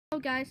Hello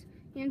guys,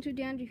 Andrew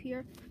Dandrew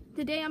here.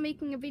 Today I'm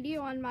making a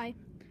video on my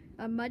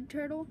mud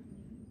turtle.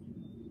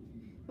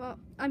 Well,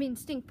 I mean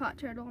stink pot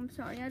turtle, I'm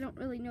sorry. I don't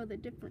really know the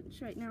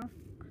difference right now.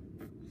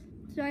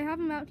 So I have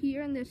them out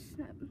here in this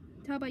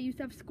tub I used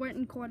to have squirt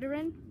and quarter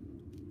in.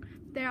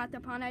 They're at the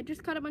pond. I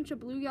just caught a bunch of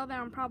bluegill that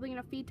I'm probably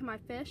going to feed to my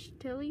fish,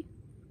 Tilly.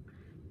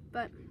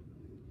 But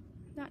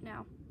not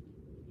now.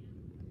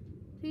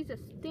 He's a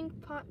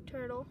stink pot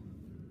turtle.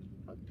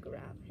 I'll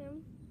grab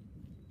him.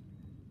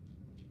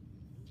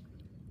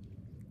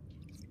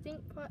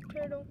 Stink pot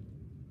turtle.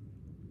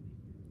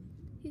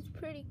 He's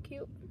pretty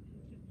cute.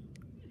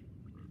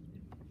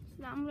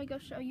 So now I'm gonna go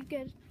show you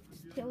guys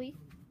Tilly.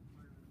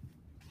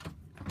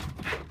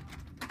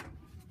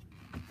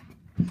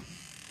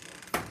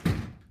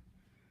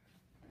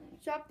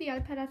 So the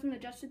iPad hasn't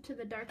adjusted to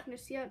the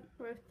darkness yet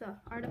with the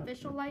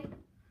artificial light,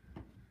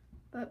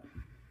 but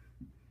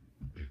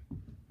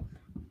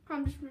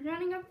I'm just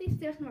running up these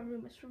stairs. My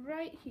room is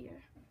right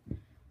here.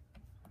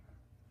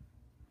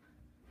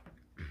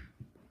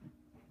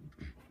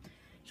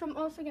 So I'm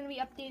also going to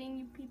be updating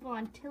you people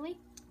on Tilly,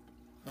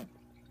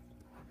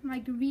 my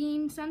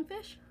green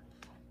sunfish.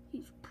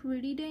 He's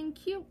pretty dang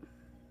cute.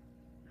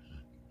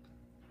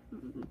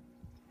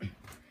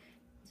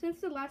 Since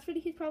the last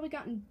video, he's probably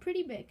gotten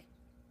pretty big.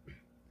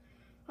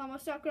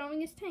 Almost outgrowing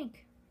his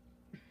tank.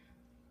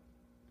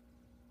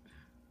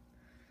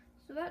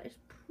 So that is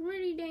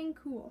pretty dang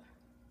cool.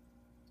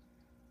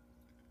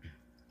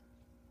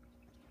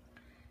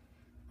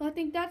 Well, I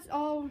think that's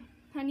all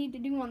I need to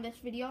do on this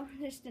video.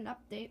 Just an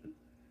update.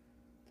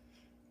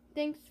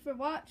 Thanks for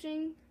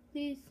watching.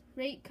 Please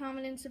rate,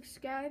 comment, and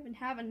subscribe, and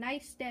have a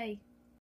nice day.